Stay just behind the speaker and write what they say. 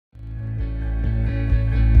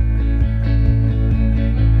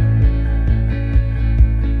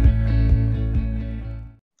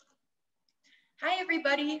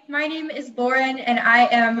my name is Lauren, and I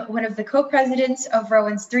am one of the co-presidents of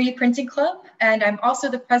Rowan's 3D Printing Club, and I'm also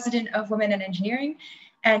the president of Women in Engineering.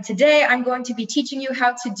 And today I'm going to be teaching you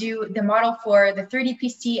how to do the model for the 3D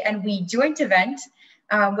PC and We joint event,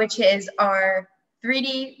 which is our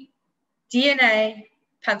 3D DNA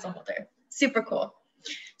pencil holder. Super cool.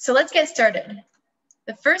 So let's get started.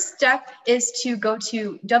 The first step is to go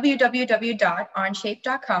to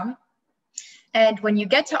www.onshape.com. And when you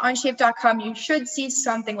get to onshape.com, you should see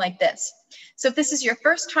something like this. So if this is your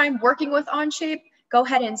first time working with OnShape, go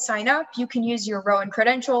ahead and sign up. You can use your Rowan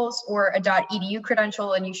credentials or a .edu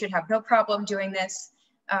credential, and you should have no problem doing this.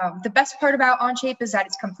 The best part about OnShape is that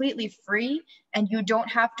it's completely free, and you don't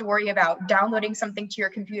have to worry about downloading something to your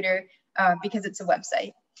computer because it's a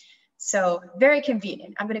website. So very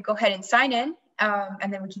convenient. I'm going to go ahead and sign in,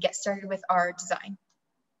 and then we can get started with our design.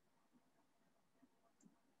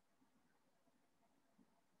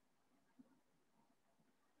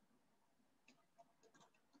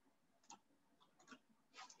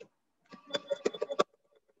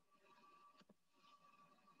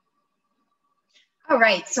 All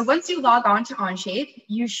right, so once you log on to OnShape,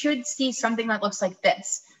 you should see something that looks like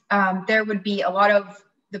this. There would be a lot of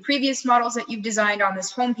the previous models that you've designed on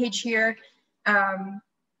this homepage here. And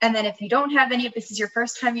then if you don't have any, if this is your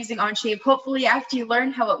first time using OnShape, hopefully after you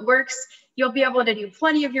learn how it works, you'll be able to do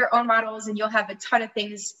plenty of your own models and you'll have a ton of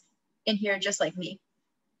things in here just like me.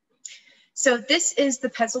 So this is the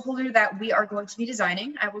pencil holder that we are going to be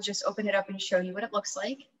designing. I will just open it up and show you what it looks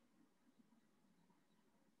like.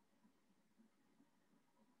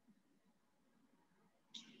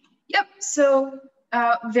 Yep, so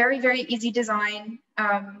very, very easy design,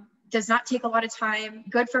 does not take a lot of time,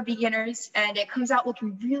 good for beginners, and it comes out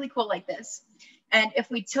looking really cool like this. And if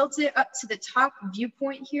we tilt it up to the top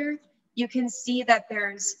viewpoint here, you can see that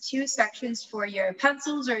there's two sections for your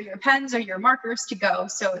pencils or your pens or your markers to go,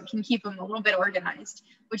 so it can keep them a little bit organized,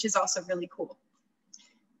 which is also really cool.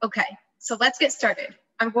 Okay, so let's get started.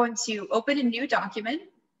 I'm going to open a new document.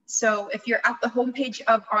 So if you're at the homepage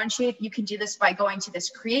of OnShape, you can do this by going to this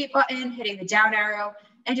create button, hitting the down arrow,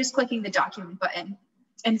 and just clicking the document button.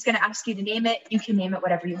 And it's going to ask you to name it. You can name it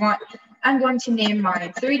whatever you want. I'm going to name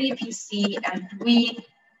my 3D PC and We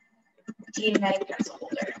DNA pencil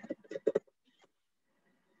holder.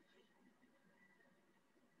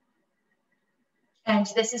 And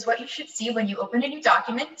this is what you should see when you open a new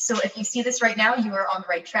document. So if you see this right now, you are on the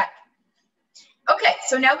right track. Okay,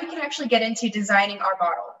 so now we can actually get into designing our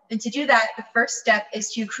model. And to do that, the first step is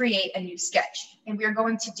to create a new sketch. And we are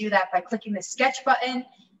going to do that by clicking the sketch button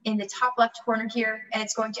in the top left corner here, and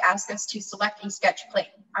it's going to ask us to select a sketch plane.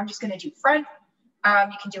 I'm just going to do front.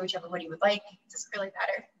 You can do whichever one you would like. It doesn't really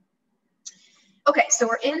matter. Okay, so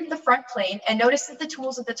we're in the front plane, and notice that the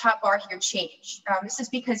tools at the top bar here change. This is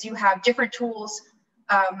because you have different tools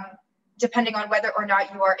depending on whether or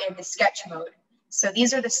not you are in the sketch mode. So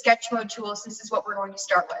these are the sketch mode tools. This is what we're going to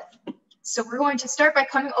start with. So we're going to start by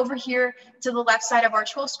coming over here to the left side of our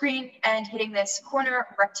tool screen and hitting this corner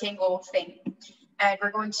rectangle thing. And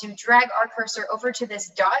we're going to drag our cursor over to this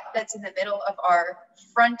dot that's in the middle of our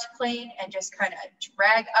front plane and just kind of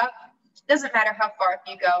drag up. Doesn't matter how far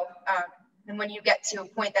you go. And when you get to a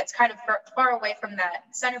point that's kind of far away from that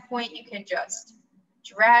center point, you can just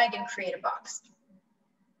drag and create a box.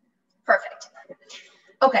 Perfect.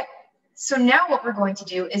 Okay. So now what we're going to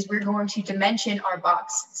do is we're going to dimension our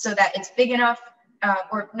box so that it's big enough,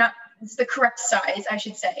 or not, it's the correct size, I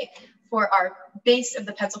should say, for our base of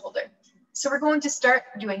the pencil holder. So we're going to start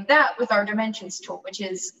doing that with our dimensions tool, which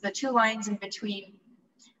is the two lines in between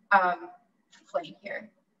plane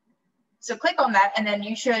here. So click on that, and then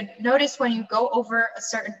you should notice when you go over a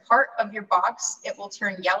certain part of your box, it will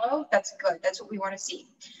turn yellow. That's good. That's what we want to see.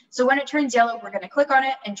 So when it turns yellow, we're going to click on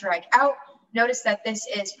it and drag out. Notice that this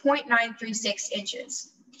is 0.936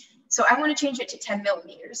 inches. So I want to change it to 10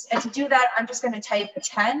 millimeters. And to do that, I'm just going to type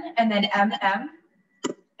 10 and then mm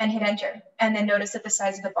and hit enter. And then notice that the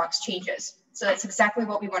size of the box changes. So that's exactly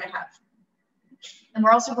what we want to have. And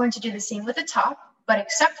we're also going to do the same with the top, but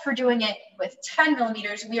except for doing it with 10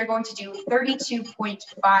 millimeters, we are going to do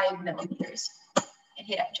 32.5 millimeters and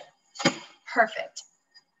hit enter. Perfect.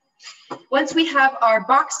 Once we have our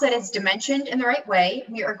box that is dimensioned in the right way,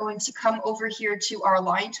 we are going to come over here to our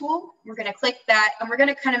line tool. We're going to click that, and we're going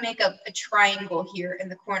to kind of make a triangle here in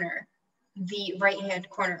the corner, the right-hand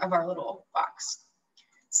corner of our little box.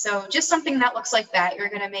 So just something that looks like that. You're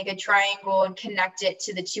going to make a triangle and connect it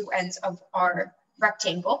to the two ends of our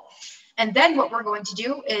rectangle. And then what we're going to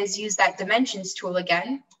do is use that dimensions tool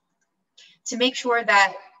again to make sure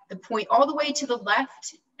that the point all the way to the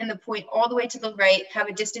left and the point all the way to the right have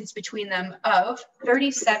a distance between them of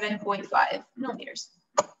 37.5 millimeters.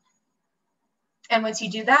 And once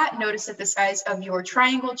you do that, notice that the size of your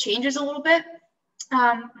triangle changes a little bit.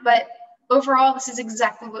 But overall, this is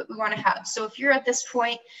exactly what we want to have. So if you're at this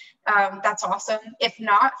point, that's awesome. If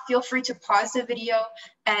not, feel free to pause the video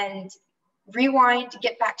and rewind,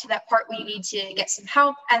 get back to that part where you need to get some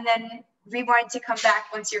help, and then rewind to come back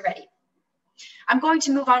once you're ready. I'm going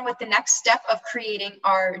to move on with the next step of creating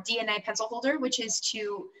our DNA pencil holder, which is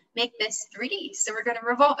to make this 3D. So we're going to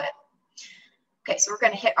revolve it. Okay, so we're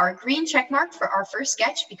going to hit our green check mark for our first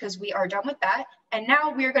sketch because we are done with that. And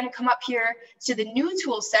now we're going to come up here to the new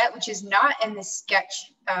tool set, which is not in the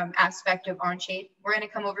sketch aspect of OnShape. We're going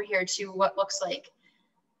to come over here to what looks like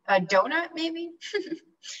a donut, maybe.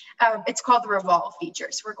 It's called the revolve feature.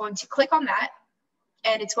 So we're going to click on that,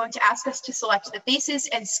 and it's going to ask us to select the faces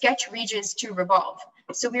and sketch regions to revolve.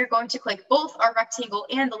 So we're going to click both our rectangle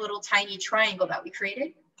and the little tiny triangle that we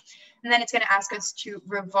created. And then it's going to ask us to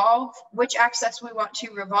revolve which axis we want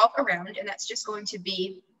to revolve around. And that's just going to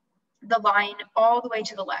be the line all the way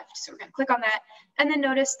to the left. So we're going to click on that. And then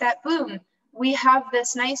notice that, boom, we have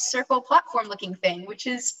this nice circle platform looking thing, which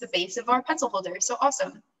is the base of our pencil holder. So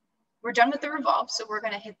awesome. We're done with the revolve. So we're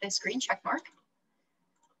going to hit this green check mark.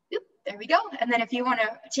 Oop, there we go. And then if you want to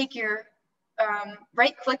take your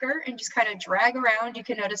right clicker and just kind of drag around, you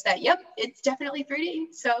can notice that, yep, it's definitely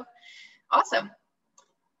 3D. So awesome.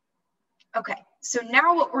 Okay, so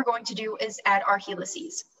now what we're going to do is add our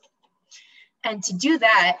helices. And to do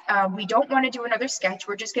that, we don't want to do another sketch.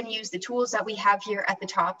 We're just going to use the tools that we have here at the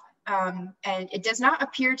top. And it does not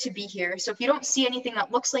appear to be here. So if you don't see anything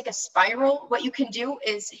that looks like a spiral, what you can do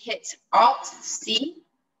is hit Alt-C,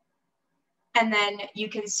 and then you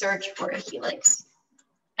can search for a helix.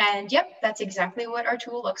 And yep, that's exactly what our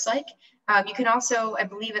tool looks like. You can also, I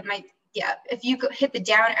believe it might, yeah, if you hit the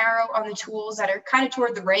down arrow on the tools that are kind of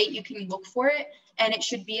toward the right, you can look for it and it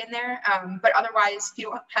should be in there. But otherwise, if you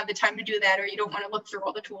don't have the time to do that or you don't want to look through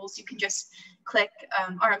all the tools, you can just click,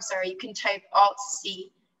 or I'm sorry, you can type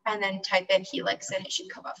Alt-C and then type in helix and it should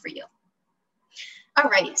come up for you. All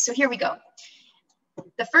right, so here we go.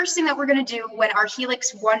 The first thing that we're going to do when our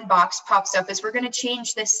Helix 1 box pops up is we're going to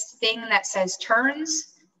change this thing that says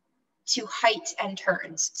turns to height and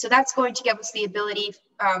turns. So that's going to give us the ability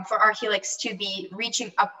for our helix to be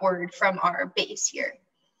reaching upward from our base here.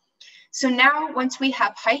 So now once we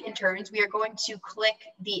have height and turns, we are going to click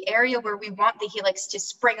the area where we want the helix to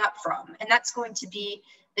spring up from, and that's going to be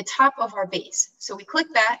the top of our base. So we click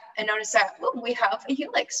that and notice that we have a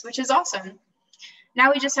helix, which is awesome.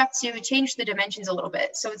 Now we just have to change the dimensions a little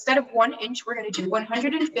bit. So instead of 1 inch, we're going to do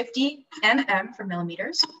 150 mm for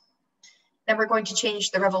millimeters. Then we're going to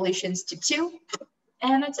change the revolutions to 2,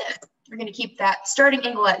 and that's it. We're going to keep that starting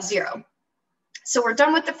angle at 0. So we're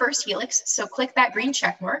done with the first helix. So click that green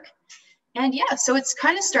check mark. And yeah, so it's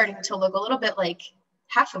kind of starting to look a little bit like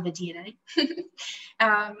half of the DNA.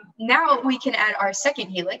 Now we can add our second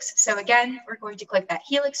helix. So again, we're going to click that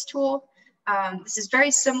helix tool. This is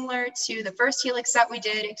very similar to the first helix that we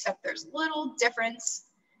did, except there's a little difference.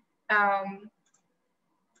 There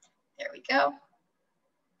we go.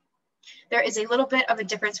 There is a little bit of a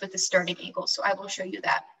difference with the starting angle, so I will show you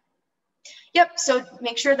that. Yep, so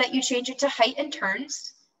make sure that you change it to height and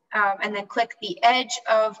turns, and then click the edge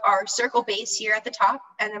of our circle base here at the top,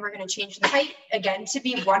 and then we're going to change the height again to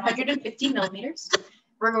be 150 millimeters.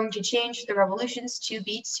 We're going to change the revolutions to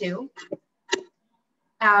be 2.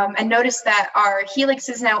 And notice that our helix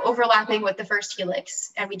is now overlapping with the first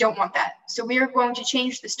helix, and we don't want that. So we are going to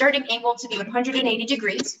change the starting angle to be 180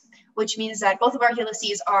 degrees, which means that both of our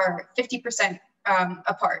helices are 50%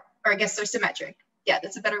 apart, or I guess they're symmetric. Yeah,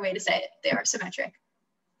 that's a better way to say it. They are symmetric.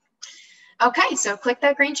 Okay, so click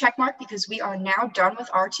that green check mark because we are now done with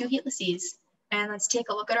our 2 helices. And let's take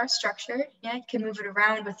a look at our structure. Yeah, you can move it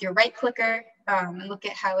around with your right clicker and look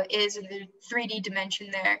at how it is in the 3D dimension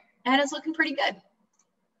there. And it's looking pretty good.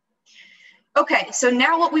 Okay, so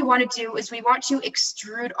now what we want to do is we want to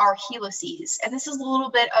extrude our helices. And this is a little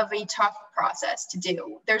bit of a tough process to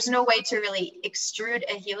do. There's no way to really extrude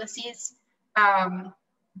a helices.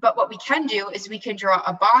 But what we can do is we can draw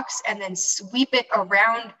a box and then sweep it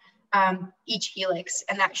around each helix,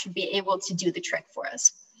 and that should be able to do the trick for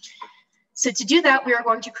us. So to do that, we are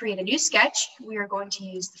going to create a new sketch. We are going to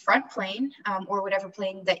use the front plane or whatever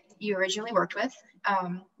plane that you originally worked with.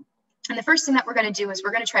 And the first thing that we're going to do is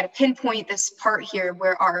we're going to try to pinpoint this part here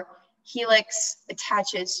where our helix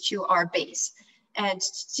attaches to our base. And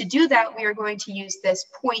to do that, we are going to use this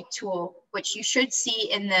point tool, which you should see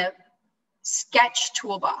in the sketch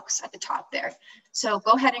toolbox at the top there. So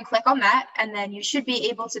go ahead and click on that, and then you should be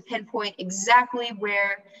able to pinpoint exactly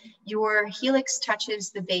where your helix touches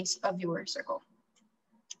the base of your circle.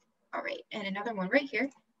 All right, and another one right here.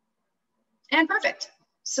 And perfect.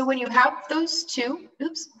 So when you have those two,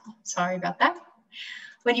 oops, sorry about that.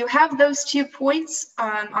 When you have those 2 points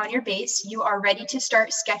on your base, you are ready to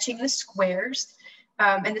start sketching the squares.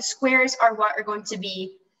 And the squares are what are going to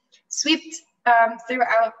be swept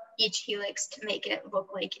throughout each helix to make it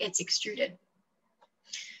look like it's extruded.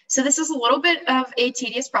 So this is a little bit of a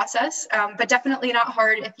tedious process, but definitely not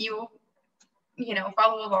hard if you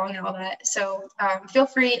follow along and all that. So feel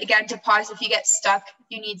free, again, to pause if you get stuck. If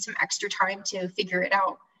you need some extra time to figure it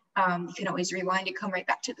out, you can always rewind and come right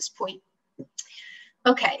back to this point.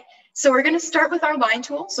 Okay, so we're going to start with our line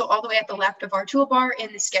tool, so all the way at the left of our toolbar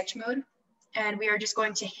in the sketch mode, and we are just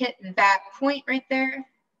going to hit that point right there.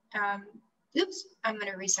 Oops, I'm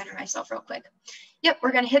going to recenter myself real quick. Yep,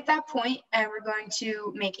 we're going to hit that point, and we're going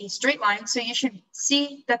to make a straight line. So you should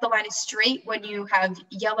see that the line is straight when you have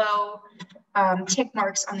yellow tick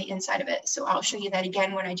marks on the inside of it. So I'll show you that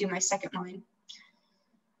again when I do my second line.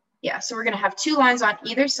 Yeah, so we're going to have 2 lines on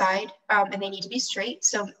either side, and they need to be straight.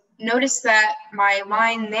 So notice that my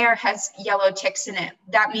line there has yellow ticks in it.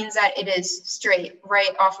 That means that it is straight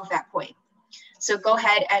right off of that point. So go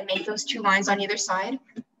ahead and make those 2 lines on either side.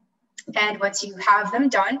 And once you have them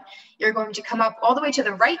done, you're going to come up all the way to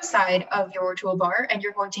the right side of your toolbar, and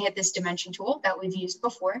you're going to hit this dimension tool that we've used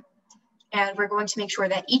before. And we're going to make sure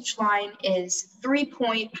that each line is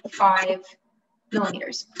 3.5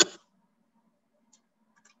 millimeters.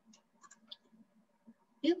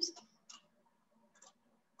 Oops.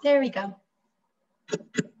 There we go.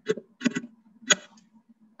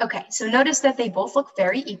 Okay, so notice that they both look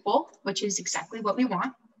very equal, which is exactly what we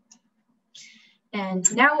want.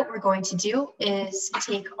 And now what we're going to do is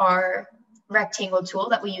take our rectangle tool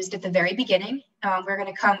that we used at the very beginning. We're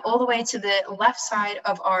going to come all the way to the left side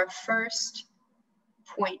of our first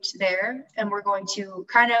point there, and we're going to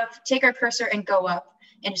kind of take our cursor and go up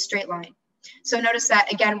in a straight line. So notice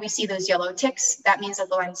that, again, we see those yellow ticks. That means that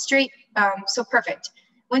the line is straight. So perfect.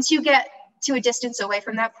 Once you get to a distance away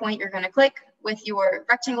from that point, you're going to click with your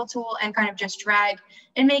rectangle tool and kind of just drag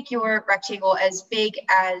and make your rectangle as big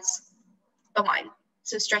as the line.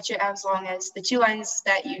 So stretch it as long as the 2 lines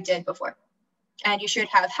that you did before. And you should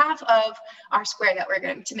have half of our square that we're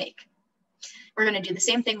going to make. We're going to do the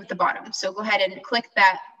same thing with the bottom. So go ahead and click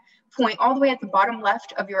that point all the way at the bottom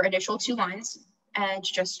left of your initial 2 lines and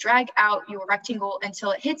just drag out your rectangle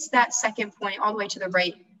until it hits that second point all the way to the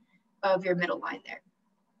right of your middle line there.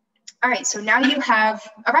 All right, so now you have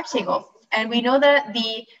a rectangle, and we know that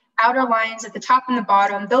the outer lines at the top and the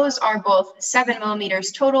bottom, those are both 7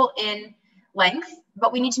 millimeters total in length,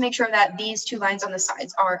 but we need to make sure that these 2 lines on the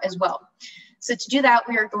sides are as well. So to do that,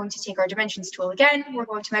 we are going to take our dimensions tool again. We're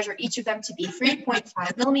going to measure each of them to be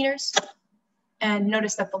 3.5 millimeters, and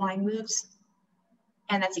notice that the line moves,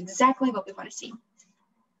 and that's exactly what we want to see.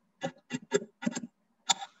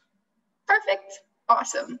 Perfect,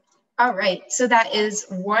 awesome. All right, so that is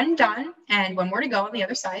 1 done and 1 more to go on the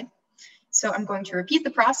other side. So I'm going to repeat the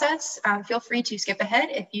process. Feel free to skip ahead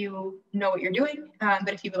if you know what you're doing,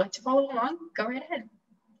 but if you would like to follow along, go right ahead.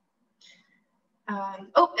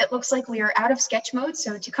 Oh, it looks like we are out of sketch mode.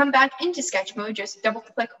 So to come back into sketch mode, just double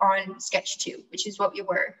click on sketch 2, which is what we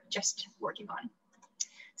were just working on.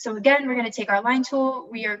 So again, we're going to take our line tool.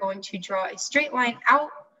 We are going to draw a straight line out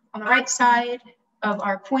on the right side of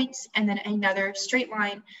our points, and then another straight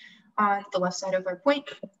line on the left side of our point.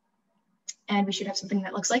 And we should have something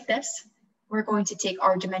that looks like this. We're going to take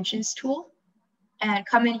our dimensions tool and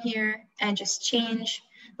come in here and just change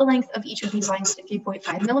the length of each of these lines to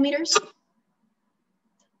 3.5 millimeters.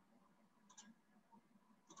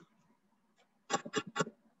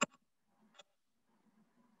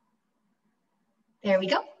 There we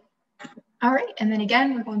go. All right, and then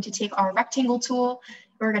again, we're going to take our rectangle tool.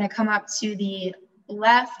 We're going to come up to the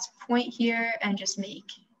left point here and just make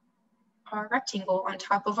our rectangle on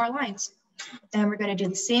top of our lines. And we're going to do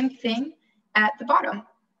the same thing at the bottom.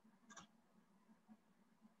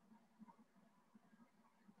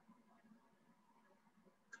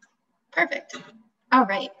 Perfect. All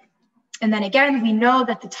right. And then again, we know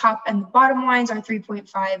that the top and the bottom lines are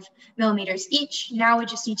 3.5 millimeters each. Now we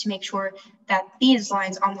just need to make sure that these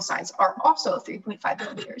lines on the sides are also 3.5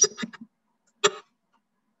 millimeters.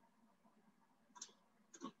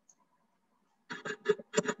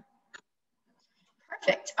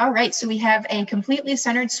 Perfect. All right, so we have a completely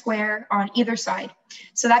centered square on either side.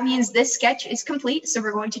 So that means this sketch is complete. So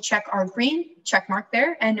we're going to check our green check mark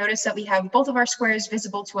there and notice that we have both of our squares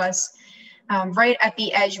visible to us right at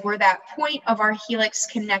the edge where that point of our helix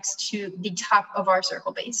connects to the top of our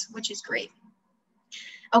circle base, which is great.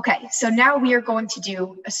 Okay, so now we are going to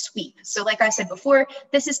do a sweep. So like I said before,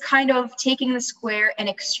 this is kind of taking the square and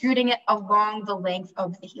extruding it along the length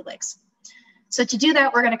of the helix. So to do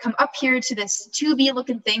that, we're going to come up here to this 2B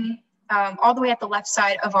looking thing all the way at the left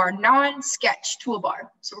side of our non-sketch toolbar.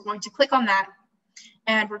 So we're going to click on that,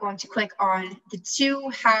 and we're going to click on the 2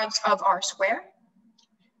 halves of our square.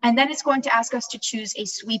 And then it's going to ask us to choose a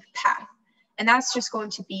sweep path. And that's just going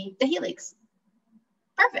to be the helix.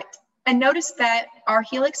 Perfect. And notice that our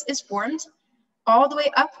helix is formed all the way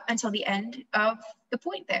up until the end of the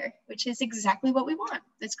point there, which is exactly what we want.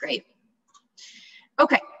 That's great.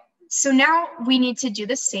 Okay, so now we need to do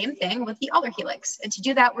the same thing with the other helix. And to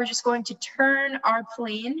do that, we're just going to turn our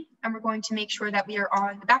plane, and we're going to make sure that we are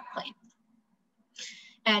on the back plane.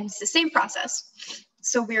 And it's the same process.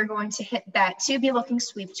 So we are going to hit that 2B looking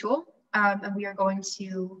sweep tool, and we are going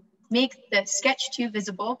to make the sketch 2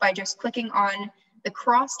 visible by just clicking on the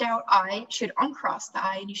crossed out eye. It should uncross the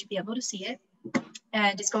eye, and you should be able to see it.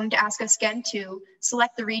 And it's going to ask us again to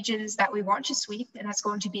select the regions that we want to sweep, and that's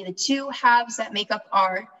going to be the 2 halves that make up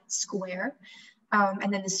our square.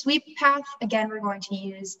 And then the sweep path, again, we're going to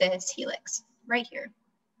use this helix right here.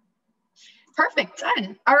 Perfect,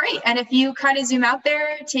 done. All right, and if you kind of zoom out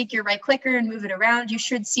there, take your right clicker and move it around, you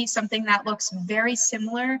should see something that looks very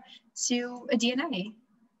similar to a DNA,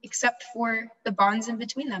 except for the bonds in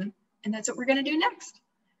between them. And that's what we're gonna do next.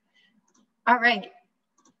 All right,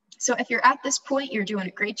 so if you're at this point, you're doing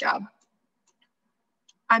a great job.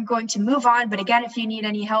 I'm going to move on, but again, if you need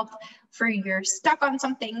any help for you're stuck on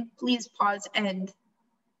something, please pause and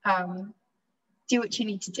do what you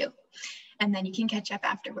need to do. And then you can catch up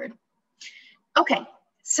afterward. Okay,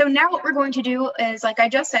 so now what we're going to do is, like I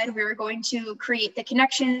just said, we're going to create the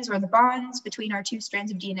connections or the bonds between our 2 strands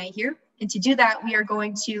of DNA here. And to do that, we are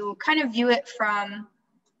going to kind of view it from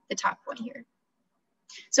the top one here.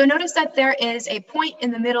 So notice that there is a point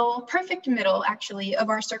in the middle, perfect middle actually, of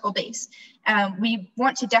our circle base. We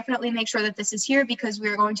want to definitely make sure that this is here because we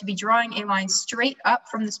are going to be drawing a line straight up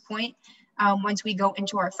from this point once we go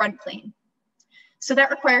into our front plane. So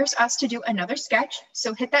that requires us to do another sketch.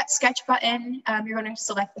 So hit that sketch button. You're going to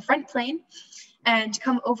select the front plane and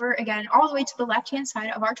come over again all the way to the left-hand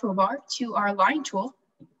side of our toolbar to our line tool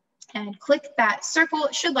and click that circle.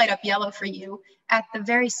 It should light up yellow for you at the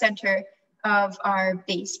very center of our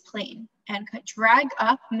base plane, and drag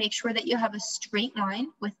up, make sure that you have a straight line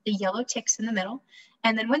with the yellow ticks in the middle.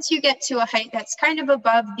 And then once you get to a height that's kind of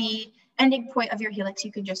above the ending point of your helix,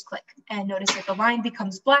 you can just click and notice that the line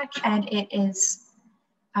becomes black and it is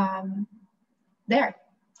there,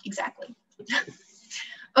 exactly.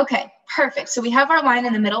 Okay, perfect. So we have our line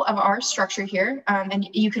in the middle of our structure here, and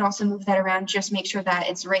you can also move that around, just make sure that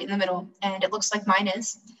it's right in the middle, and it looks like mine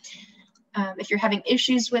is. If you're having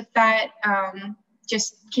issues with that,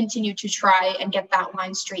 just continue to try and get that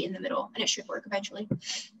line straight in the middle, and it should work eventually.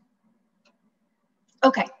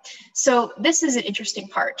 Okay, so this is an interesting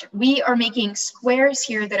part. We are making squares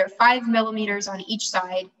here that are 5 millimeters on each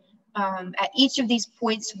side at each of these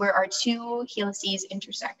points where our 2 helices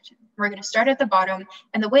intersect. We're going to start at the bottom,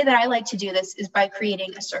 and the way that I like to do this is by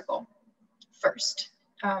creating a circle first.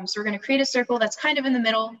 So we're going to create a circle that's kind of in the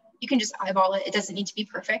middle. You can just eyeball it. It doesn't need to be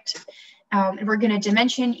perfect. And we're going to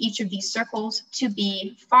dimension each of these circles to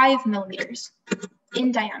be 5 millimeters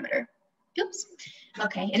in diameter. Oops.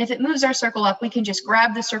 Okay, and if it moves our circle up, we can just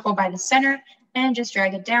grab the circle by the center and just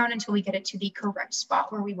drag it down until we get it to the correct spot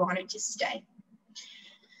where we want it to stay.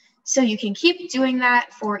 So you can keep doing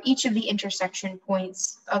that for each of the intersection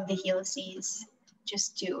points of the helices.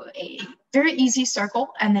 Just do a very easy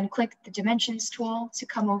circle and then click the dimensions tool to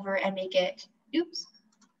come over and make it, oops,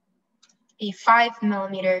 a 5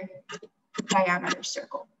 millimeter diameter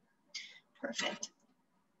circle. Perfect.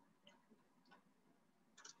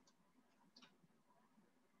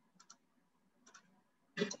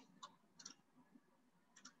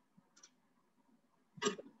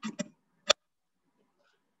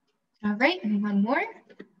 All right, and one more.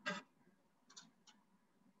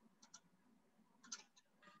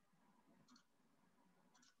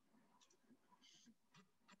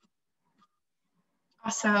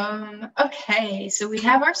 Awesome. Okay, so we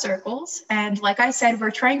have our circles, and like I said, we're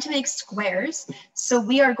trying to make squares. So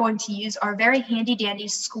we are going to use our very handy dandy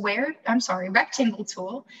rectangle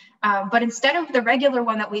tool. But instead of the regular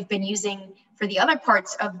one that we've been using for the other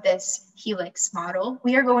parts of this helix model,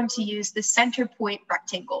 we are going to use the center point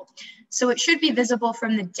rectangle. So it should be visible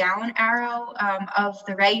from the down arrow of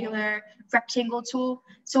the regular rectangle tool.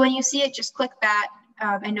 So when you see it, just click that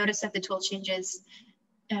and notice that the tool changes.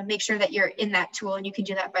 Make sure that you're in that tool, and you can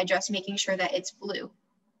do that by just making sure that it's blue.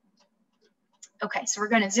 Okay, so we're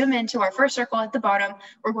going to zoom into our first circle at the bottom.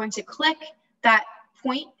 We're going to click that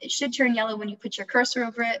point. It should turn yellow when you put your cursor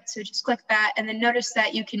over it, so just click that, and then notice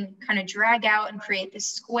that you can kind of drag out and create this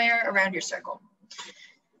square around your circle.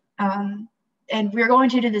 And we're going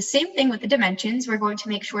to do the same thing with the dimensions. We're going to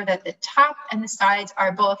make sure that the top and the sides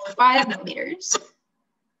are both 5 millimeters.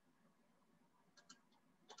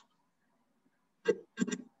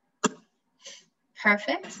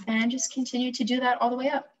 Perfect, and just continue to do that all the way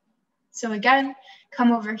up. So again,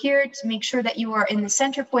 come over here to make sure that you are in the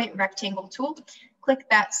center point rectangle tool. Click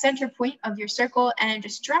that center point of your circle and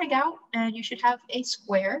just drag out, and you should have a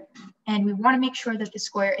square. And we want to make sure that the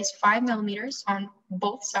square is 5 millimeters on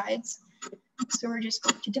both sides. So we're just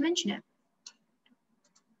going to dimension it.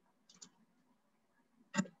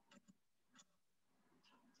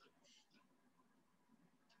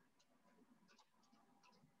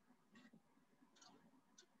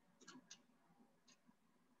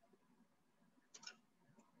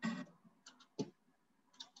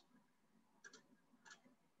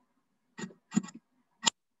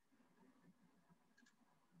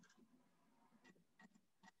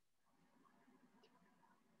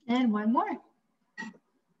 And one more.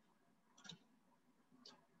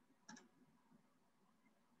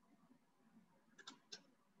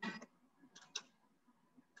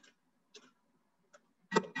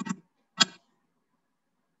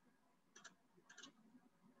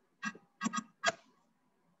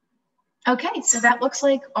 Okay, so that looks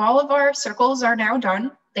like all of our circles are now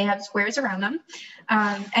done. They have squares around them.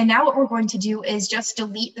 And now what we're going to do is just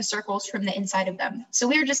delete the circles from the inside of them. So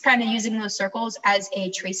we were just kind of using those circles as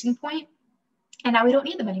a tracing point, and now we don't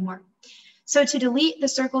need them anymore. So to delete the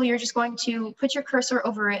circle, you're just going to put your cursor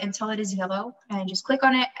over it until it is yellow and just click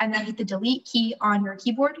on it and then hit the delete key on your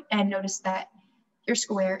keyboard and notice that your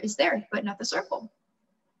square is there, but not the circle.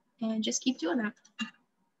 And just keep doing that.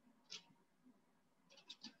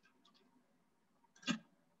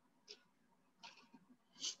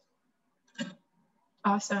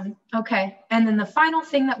 Awesome. Okay, and then the final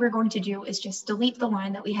thing that we're going to do is just delete the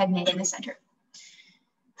line that we had made in the center.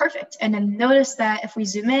 Perfect. And then notice that if we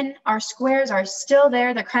zoom in, our squares are still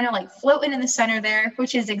there. They're kind of like floating in the center there,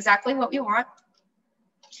 which is exactly what we want.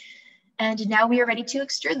 And now we are ready to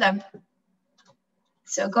extrude them.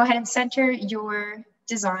 So go ahead and center your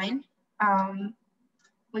design,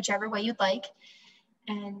 whichever way you'd like,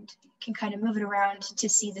 and you can kind of move it around to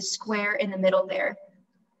see the square in the middle there.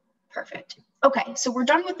 Perfect. Okay, so we're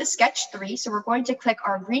done with the sketch 3. So we're going to click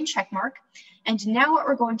our green check mark. And now what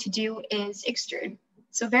we're going to do is extrude.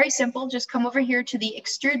 So very simple, just come over here to the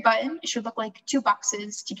extrude button. It should look like 2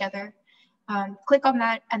 boxes together. Click on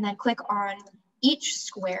that and then click on each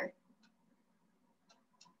square.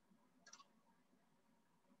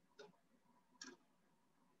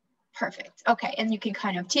 Perfect. Okay, and you can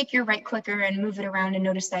kind of take your right clicker and move it around and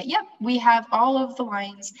notice that, yep, we have all of the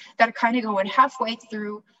lines that are kind of going halfway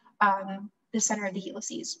through the center of the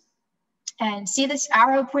helices. And see this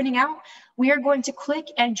arrow pointing out? We are going to click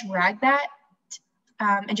and drag that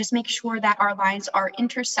and just make sure that our lines are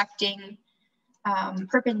intersecting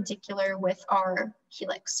perpendicular with our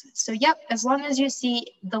helix. So yep, as long as you see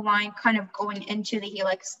the line kind of going into the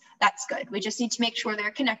helix, that's good. We just need to make sure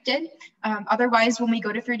they're connected. Otherwise, when we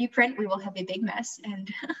go to 3D print, we will have a big mess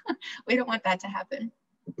and we don't want that to happen.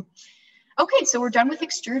 Okay, so we're done with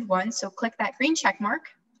extrude 1. So click that green check mark.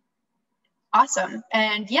 Awesome.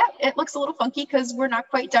 And yeah, it looks a little funky because we're not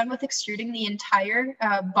quite done with extruding the entire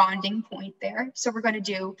bonding point there. So we're going to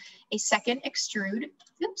do a second extrude.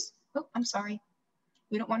 Oops. Oh, I'm sorry.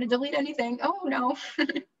 We don't want to delete anything. Oh, no.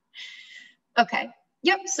 Okay.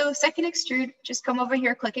 Yep. So second extrude, just come over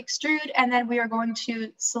here, click extrude, and then we are going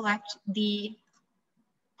to select the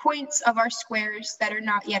points of our squares that are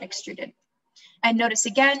not yet extruded. And notice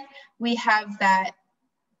again, we have that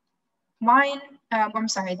line,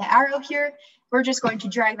 the arrow here. We're just going to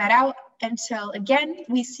drag that out until, again,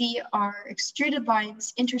 we see our extruded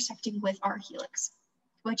lines intersecting with our helix,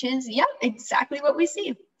 which is, yeah, exactly what we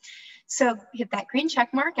see. So hit that green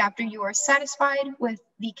check mark after you are satisfied with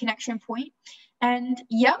the connection point. And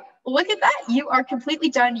yep, look at that. You are completely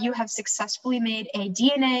done. You have successfully made a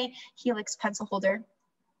DNA helix pencil holder.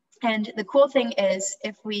 And the cool thing is,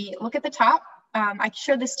 if we look at the top, I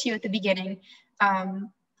showed this to you at the beginning.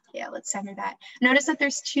 Yeah, let's center that. Notice that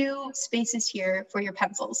there's 2 spaces here for your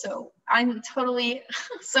pencils. So I'm totally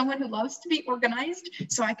someone who loves to be organized.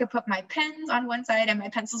 So I could put my pens on one side and my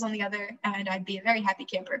pencils on the other, and I'd be a very happy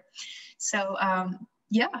camper. So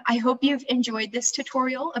yeah, I hope you've enjoyed this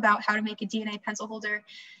tutorial about how to make a DNA pencil holder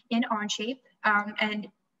in OnShape. And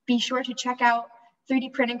be sure to check out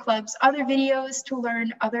 3D Printing Club's other videos to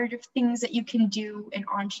learn other things that you can do in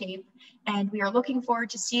OnShape. And we are looking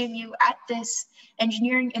forward to seeing you at this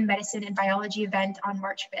Engineering and Medicine and Biology event on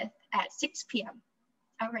March 5th at 6 p.m.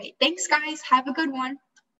 All right, thanks guys, have a good one.